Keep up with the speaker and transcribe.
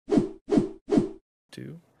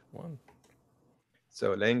2, 1.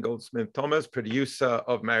 So Elaine Goldsmith-Thomas, producer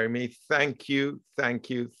of Marry Me, thank you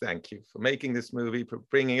for making this movie, for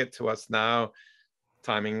bringing it to us now.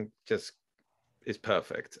 Timing just is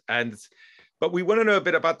perfect. But we want to know a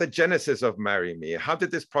bit about the genesis of Marry Me. How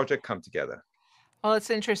did this project come together? Well, it's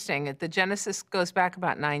interesting. The genesis goes back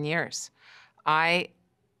about 9 years. I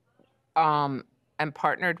am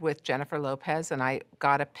partnered with Jennifer Lopez, and I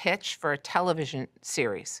got a pitch for a television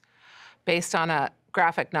series based on a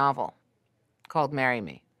graphic novel called Marry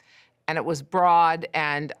Me. And it was broad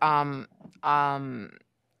and,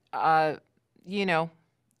 you know,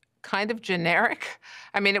 kind of generic.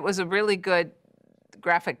 I mean, it was a really good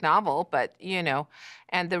graphic novel, but, you know,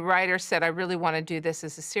 and the writer said, I really want to do this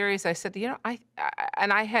as a series. I said, you know, I've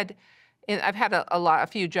had a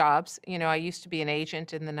few jobs. You know, I used to be an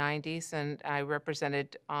agent in the 90s, and I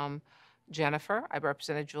represented Jennifer. I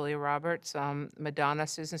represented Julia Roberts, Madonna,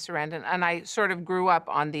 Susan Sarandon, and I sort of grew up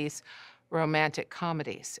on these romantic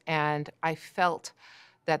comedies. And I felt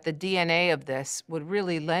that the DNA of this would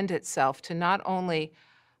really lend itself to not only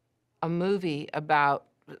a movie about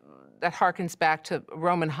that harkens back to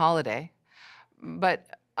Roman holiday, but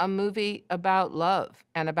a movie about love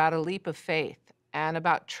and about a leap of faith and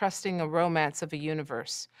about trusting a romance of a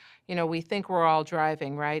universe. You know, we think we're all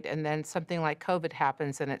driving, right? And then something like COVID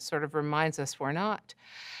happens and it sort of reminds us we're not.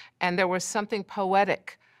 And there was something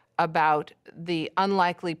poetic about the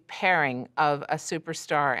unlikely pairing of a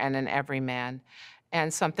superstar and an everyman,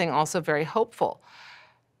 and something also very hopeful.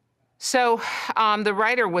 So the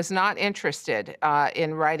writer was not interested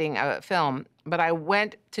in writing a film, but I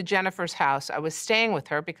went to Jennifer's house. I was staying with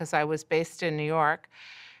her because I was based in New York.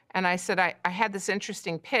 And I said, I had this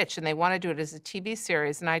interesting pitch, and they want to do it as a TV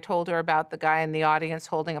series. And I told her about the guy in the audience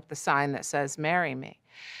holding up the sign that says, "Marry Me."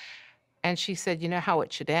 And she said, you know how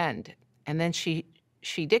it should end. And then she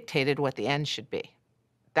dictated what the end should be.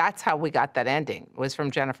 That's how we got that ending, was from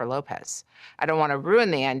Jennifer Lopez. I don't want to ruin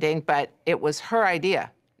the ending, but it was her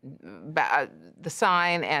idea. The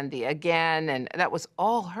sign and the again, and that was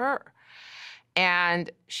all her. And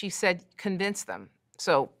she said, convince them.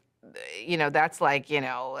 So, you know, that's like, you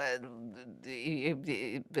know, a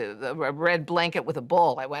red blanket with a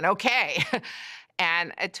bull. I went, okay.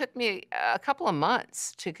 And it took me a couple of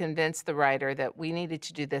months to convince the writer that we needed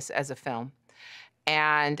to do this as a film.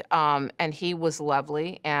 And he was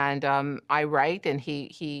lovely, and I write, and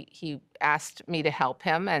he asked me to help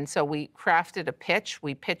him, and so we crafted a pitch.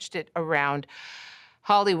 We pitched it around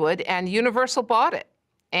Hollywood, and Universal bought it,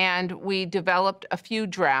 and we developed a few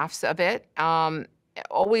drafts of it,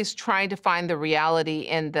 always trying to find the reality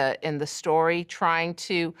in the story, trying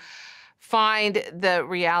to find the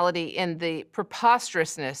reality in the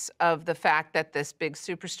preposterousness of the fact that this big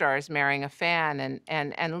superstar is marrying a fan,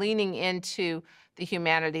 and leaning into the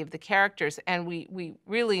humanity of the characters. And we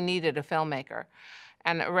really needed a filmmaker.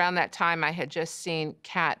 And around that time, I had just seen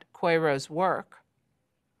Kat Coiro's work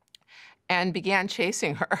and began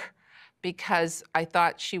chasing her because I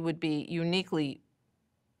thought she would be uniquely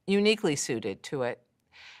suited to it.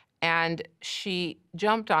 And she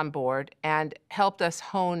jumped on board and helped us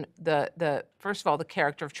hone first of all, the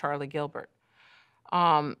character of Charlie Gilbert,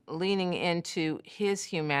 leaning into his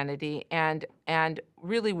humanity and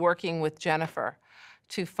really working with Jennifer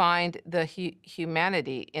to find the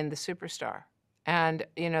humanity in the superstar. And,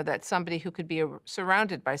 you know, that somebody who could be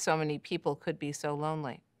surrounded by so many people could be so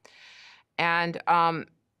lonely. And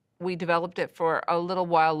we developed it for a little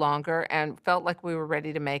while longer and felt like we were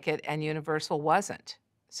ready to make it, and Universal wasn't.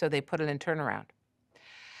 So they put it in turnaround.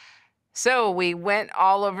 So we went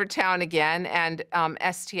all over town again, and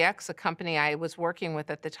STX, a company I was working with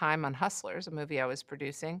at the time on Hustlers, a movie I was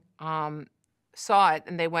producing, saw it,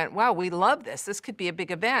 and they went, wow, we love this. This could be a big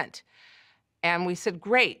event. And we said,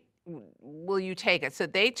 great, will you take it? So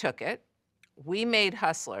they took it. We made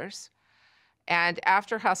Hustlers. And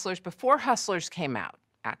after Hustlers, before Hustlers came out,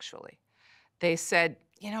 actually, they said,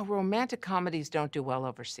 you know, romantic comedies don't do well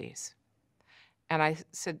overseas. And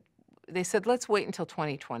they said, let's wait until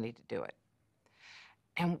 2020 to do it.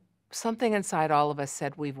 And something inside all of us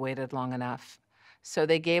said, we've waited long enough. So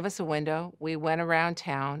they gave us a window. We went around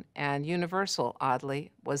town, and Universal,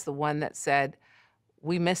 oddly, was the one that said,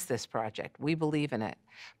 we missed this project. We believe in it.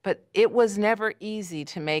 But it was never easy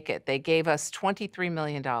to make it. They gave us $23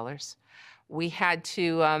 million. We had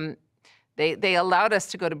to, they allowed us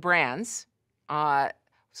to go to brands.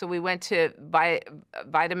 So we went to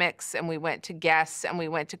Vitamix, and we went to Guess, and we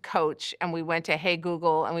went to Coach, and we went to Hey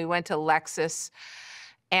Google, and we went to Lexus.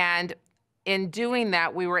 And in doing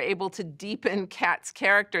that, we were able to deepen Kat's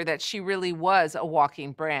character, that she really was a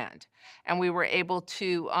walking brand. And we were able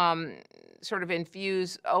to sort of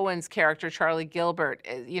infuse Owen's character, Charlie Gilbert.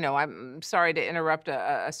 I'm sorry to interrupt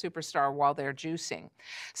a superstar while they're juicing.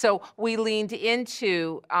 So we leaned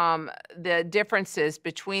into the differences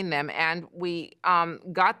between them, and we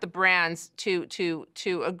got the brands to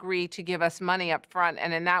agree to give us money up front.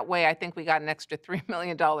 And in that way, I think we got an extra $3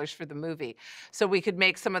 million for the movie, so we could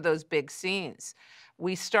make some of those big scenes.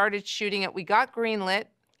 We started shooting it. We got greenlit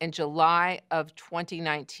in July of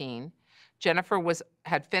 2019. Jennifer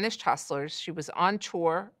had finished Hustlers. She was on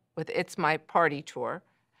tour with It's My Party tour.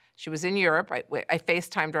 She was in Europe. I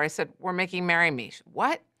FaceTimed her. I said, "We're making Marry Me."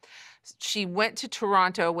 What? She went to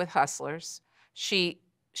Toronto with Hustlers. She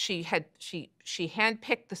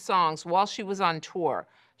handpicked the songs while she was on tour.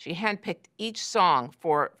 She handpicked each song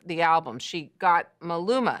for the album. She got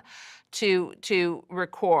Maluma to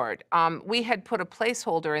record. We had put a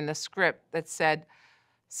placeholder in the script that said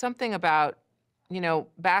something about,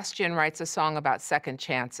 Bastian writes a song about second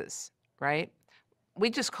chances, right? We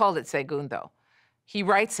just called it Segundo. He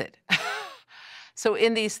writes it. So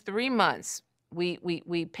in these 3 months, we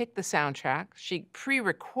pick the soundtrack. She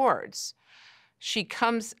pre-records. She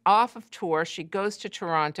comes off of tour. She goes to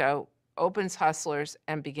Toronto, opens Hustlers,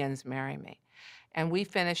 and begins Marry Me. And we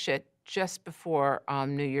finish it just before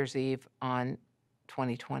New Year's Eve on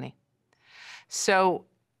 2020. So,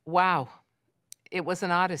 wow. It was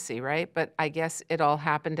an odyssey, right? But I guess it all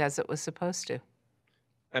happened as it was supposed to.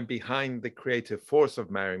 And behind the creative force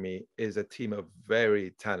of Marry Me is a team of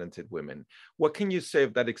very talented women. What can you say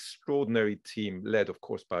of that extraordinary team, led, of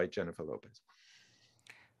course, by Jennifer Lopez?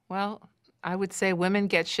 Well, I would say women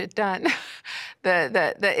get shit done.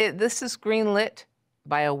 This is greenlit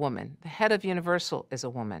by a woman. The head of Universal is a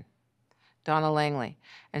woman, Donna Langley,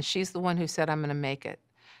 and she's the one who said, "I'm going to make it."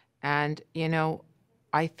 And,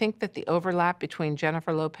 I think that the overlap between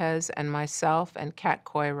Jennifer Lopez and myself and Kat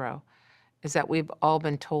Coiro is that we've all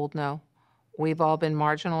been told no. We've all been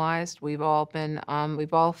marginalized. We've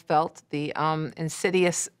all felt the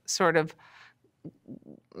insidious sort of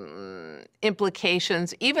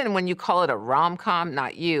implications, even when you call it a rom-com,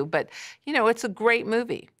 not you, but, it's a great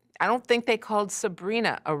movie. I don't think they called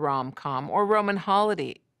Sabrina a rom-com or Roman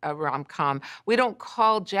Holiday a rom-com. We don't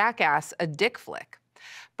call Jackass a dick flick.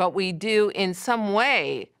 But we do, in some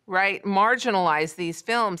way, right, marginalize these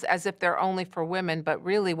films as if they're only for women, but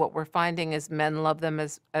really what we're finding is men love them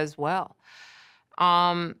as well.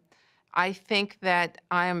 I think that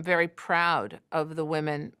I am very proud of the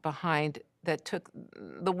women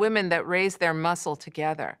the women that raised their muscle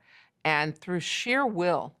together and through sheer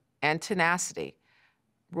will and tenacity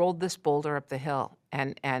rolled this boulder up the hill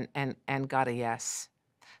and got a yes.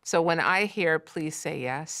 So when I hear "Please Say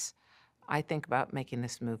Yes," I think about making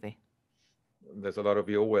this movie. There's a lot of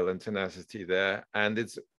your will and tenacity there, and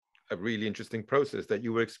it's a really interesting process that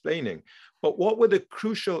you were explaining. But what were the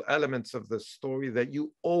crucial elements of the story that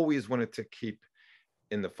you always wanted to keep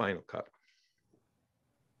in the final cut?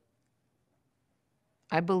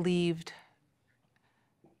 I believed,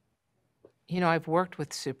 I've worked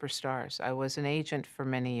with superstars. I was an agent for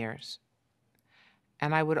many years.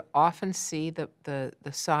 And I would often see the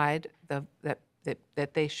side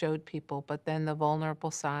that they showed people, but then the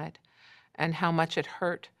vulnerable side, and how much it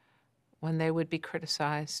hurt when they would be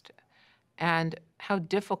criticized, and how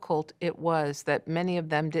difficult it was that many of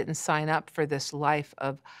them didn't sign up for this life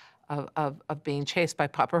of being chased by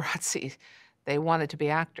paparazzi. They wanted to be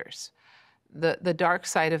actors. The dark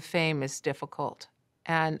side of fame is difficult,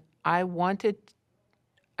 and I wanted,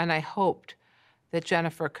 and I hoped that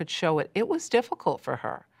Jennifer could show it. It was difficult for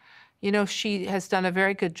her. She has done a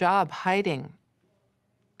very good job hiding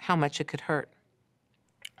how much it could hurt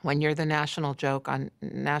when you're the national joke on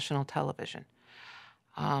national television.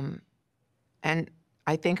 And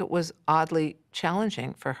I think it was oddly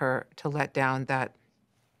challenging for her to let down that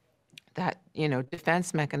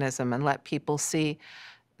defense mechanism and let people see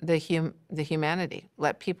the humanity,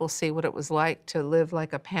 let people see what it was like to live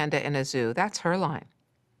like a panda in a zoo. That's her line.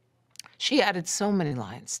 She added so many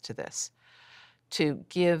lines to this to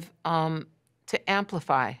give, to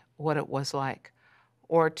amplify what it was like,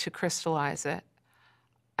 or to crystallize it.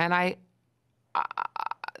 And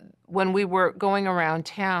when we were going around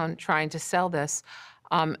town trying to sell this,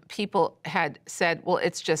 people had said, "Well,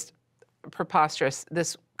 it's just preposterous.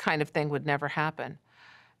 This kind of thing would never happen."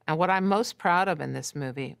 And what I'm most proud of in this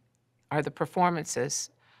movie are the performances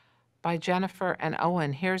by Jennifer and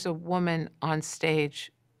Owen. Here's a woman on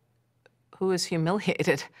stage who is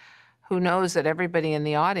humiliated, who knows that everybody in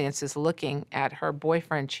the audience is looking at her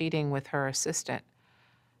boyfriend cheating with her assistant,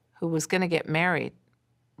 who was going to get married.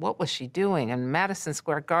 What was she doing in Madison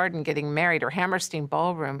Square Garden getting married, or Hammerstein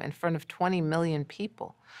Ballroom in front of 20 million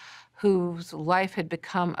people, whose life had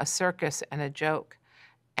become a circus and a joke,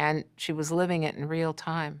 and she was living it in real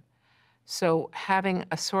time. So having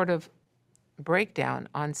a sort of breakdown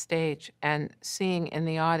on stage and seeing in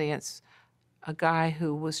the audience a guy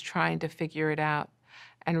who was trying to figure it out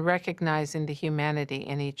and recognizing the humanity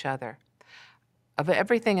in each other. Of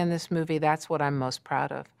everything in this movie, that's what I'm most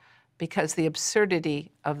proud of, because the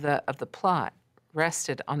absurdity of the plot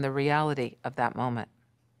rested on the reality of that moment.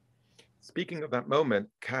 Speaking of that moment,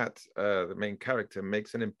 Kat, the main character,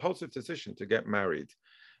 makes an impulsive decision to get married.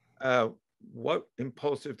 What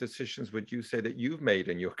impulsive decisions would you say that you've made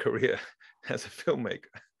in your career as a filmmaker?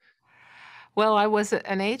 Well, I was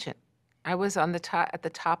an agent. I was on the top, at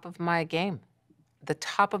the top of my game,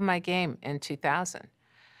 in 2000.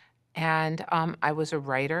 And I was a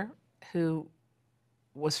writer who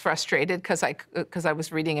was frustrated because I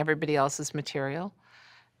was reading everybody else's material.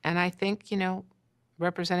 And I think,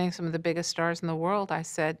 representing some of the biggest stars in the world, I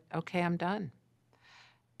said, okay, I'm done.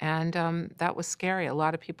 And that was scary. A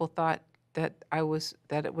lot of people thought that it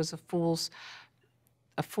was a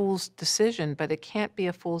fool's decision, but it can't be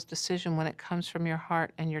a fool's decision when it comes from your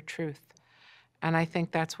heart and your truth. And I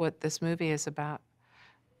think that's what this movie is about.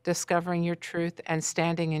 Discovering your truth and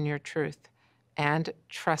standing in your truth and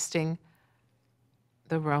trusting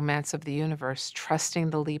the romance of the universe, trusting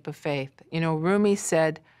the leap of faith. Rumi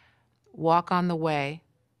said, walk on the way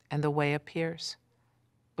and the way appears,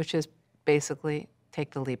 which is basically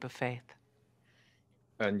take the leap of faith.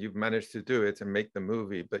 And you've managed to do it and make the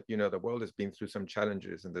movie, but the world has been through some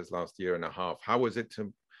challenges in this last year and a half. How was it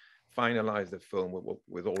to finalize the film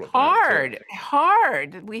with all of that?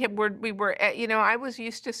 Hard. We were, I was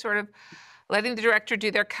used to sort of letting the director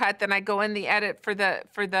do their cut, then I go in the edit for the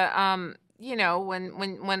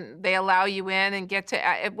when they allow you in and get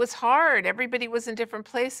to, it was hard. Everybody was in different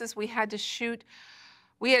places. We had to shoot,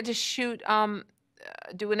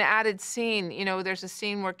 do an added scene. There's a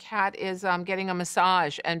scene where Kat is getting a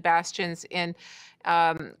massage and Bastian's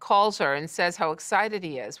calls her and says how excited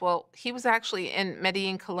he is. Well, he was actually in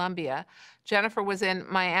Medellin, Colombia. Jennifer was in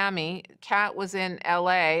Miami. Kat was in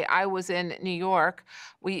LA. I was in New York.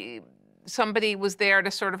 Somebody was there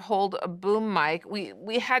to sort of hold a boom mic.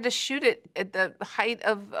 We had to shoot it at the height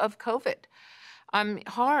of COVID.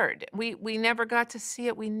 Hard. We never got to see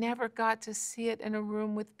it. We never got to see it in a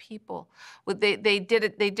room with people. They did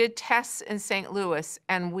it. They did tests in St. Louis,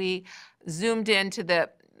 and we zoomed into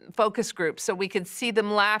the focus group so we could see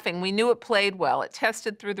them laughing. We knew it played well. It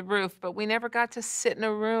tested through the roof, but we never got to sit in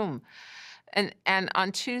a room. And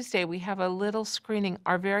on Tuesday, we have a little screening,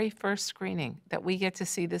 our very first screening, that we get to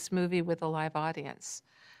see this movie with a live audience.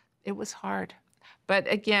 It was hard.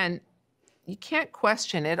 But again, you can't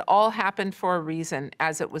question it. All happened for a reason,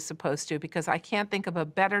 as it was supposed to, because I can't think of a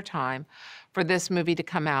better time for this movie to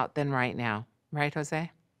come out than right now. Right,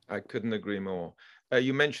 Jose? I couldn't agree more.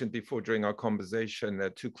 You mentioned before during our conversation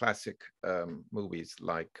two classic movies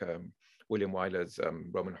like William Wyler's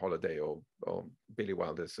Roman Holiday or Billy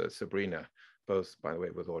Wilder's Sabrina, both, by the way,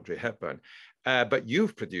 with Audrey Hepburn. But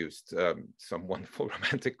you've produced some wonderful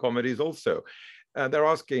romantic comedies also. They're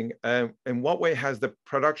asking, in what way has the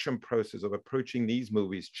production process of approaching these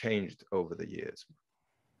movies changed over the years?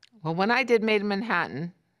 Well, when I did Made in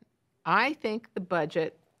Manhattan, I think the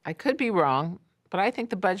budget, I could be wrong, but I think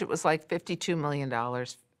the budget was like $52 million.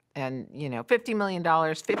 And, $50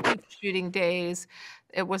 million, 50 shooting days.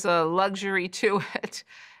 It was a luxury to it.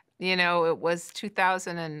 It was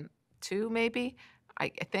 2002, maybe, I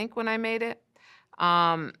think, when I made it.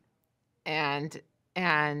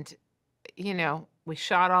 We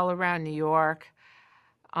shot all around New York.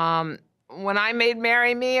 When I made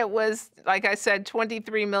Marry Me, it was, like I said,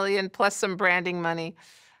 23 million plus some branding money.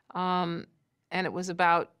 And it was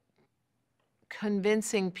about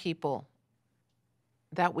convincing people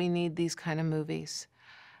that we need these kind of movies.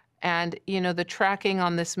 And, the tracking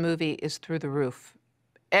on this movie is through the roof.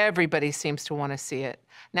 Everybody seems to want to see it.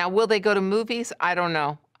 Now, will they go to movies? I don't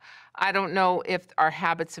know. I don't know if our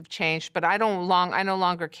habits have changed, but I no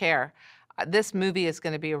longer care. This movie is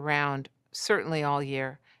going to be around certainly all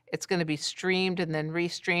year. It's going to be streamed and then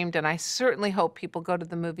restreamed, and I certainly hope people go to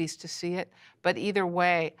the movies to see it. But either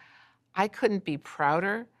way, I couldn't be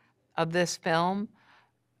prouder of this film.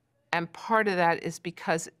 And part of that is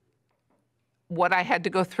because what I had to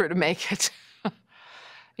go through to make it.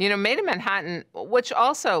 Made in Manhattan, which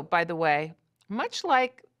also, by the way, much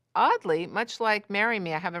like Marry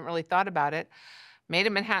Me, I haven't really thought about it. Made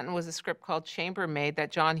in Manhattan was a script called Chambermaid that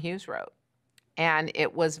John Hughes wrote. And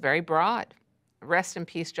it was very broad. Rest in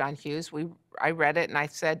peace, John Hughes. I read it and I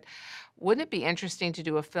said, wouldn't it be interesting to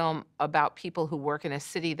do a film about people who work in a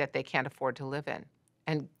city that they can't afford to live in?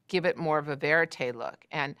 and give it more of a verite look,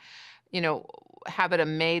 and, you know, have it a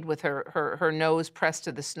maid with her nose pressed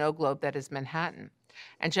to the snow globe that is Manhattan.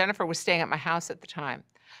 And Jennifer was staying at my house at the time.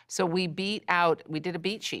 So we did a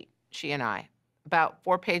beat sheet, she and I, about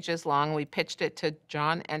 4 pages long. We pitched it to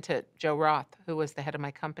John and to Joe Roth, who was the head of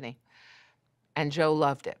my company. And Joe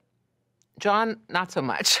loved it. John, not so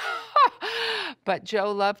much, but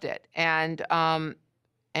Joe loved it. And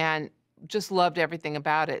just loved everything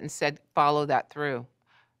about it and said, follow that through.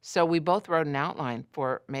 So we both wrote an outline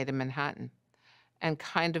for Made in Manhattan and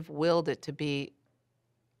kind of willed it to be,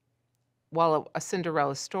 while a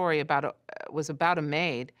Cinderella story was about a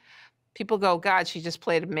maid. People go, God, she just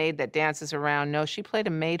played a maid that dances around. No, she played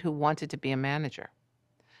a maid who wanted to be a manager.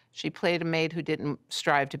 She played a maid who didn't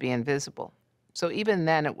strive to be invisible. So even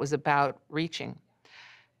then, it was about reaching.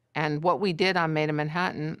 And what we did on Made in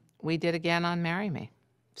Manhattan, we did again on Marry Me.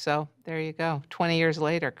 So there you go. 20 years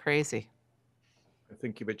later, crazy. I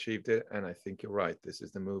think you've achieved it, and I think you're right. This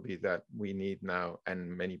is the movie that we need now, and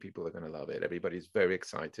many people are going to love it. Everybody's very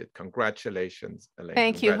excited. Congratulations, Elaine.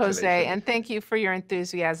 Thank you, Jose, and thank you for your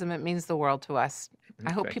enthusiasm. It means the world to us.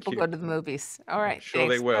 I hope people go to the movies. All right, I'm sure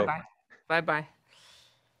they will. Bye-bye.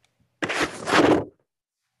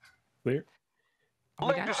 Clear?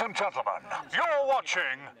 Ladies and gentlemen, you're watching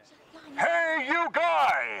Hey You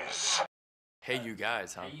Guys! Hey You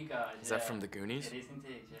Guys, huh? Hey You Guys. Is that from the Goonies? It is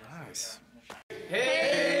indeed, yes. Nice.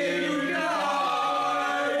 Hey